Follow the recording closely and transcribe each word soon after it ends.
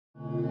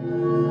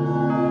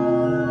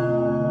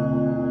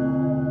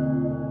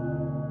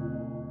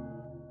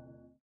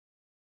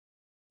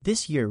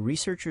This year,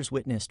 researchers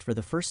witnessed for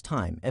the first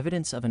time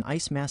evidence of an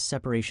ice mass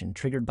separation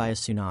triggered by a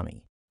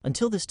tsunami.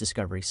 Until this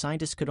discovery,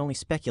 scientists could only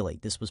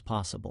speculate this was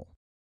possible.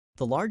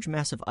 The large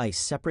mass of ice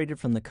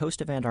separated from the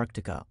coast of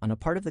Antarctica on a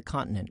part of the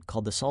continent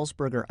called the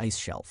Sulzberger Ice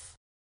Shelf.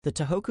 The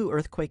Tohoku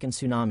earthquake and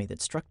tsunami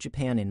that struck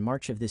Japan in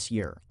March of this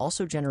year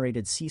also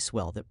generated sea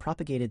swell that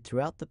propagated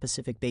throughout the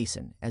Pacific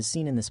Basin, as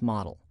seen in this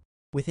model.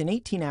 Within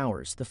 18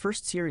 hours, the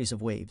first series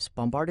of waves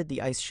bombarded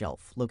the ice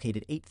shelf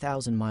located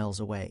 8,000 miles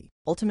away,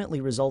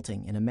 ultimately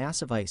resulting in a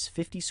mass of ice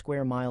 50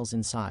 square miles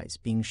in size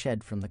being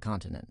shed from the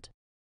continent.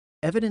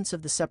 Evidence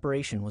of the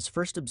separation was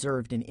first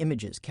observed in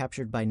images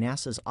captured by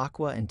NASA's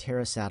Aqua and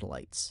Terra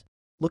satellites.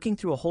 Looking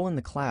through a hole in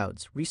the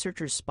clouds,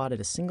 researchers spotted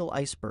a single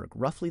iceberg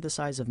roughly the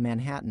size of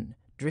Manhattan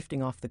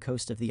drifting off the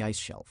coast of the ice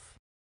shelf.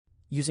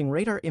 Using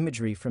radar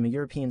imagery from a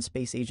European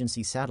Space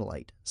Agency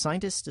satellite,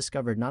 scientists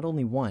discovered not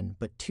only one,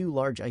 but two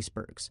large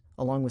icebergs,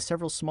 along with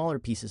several smaller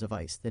pieces of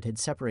ice that had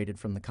separated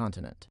from the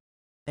continent.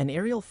 An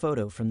aerial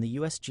photo from the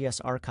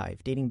USGS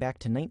archive dating back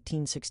to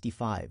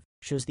 1965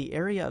 shows the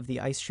area of the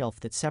ice shelf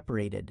that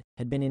separated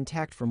had been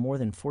intact for more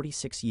than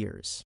 46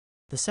 years.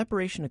 The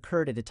separation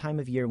occurred at a time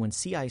of year when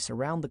sea ice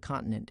around the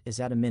continent is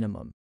at a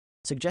minimum,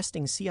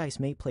 suggesting sea ice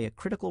may play a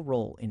critical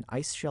role in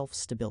ice shelf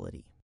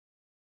stability.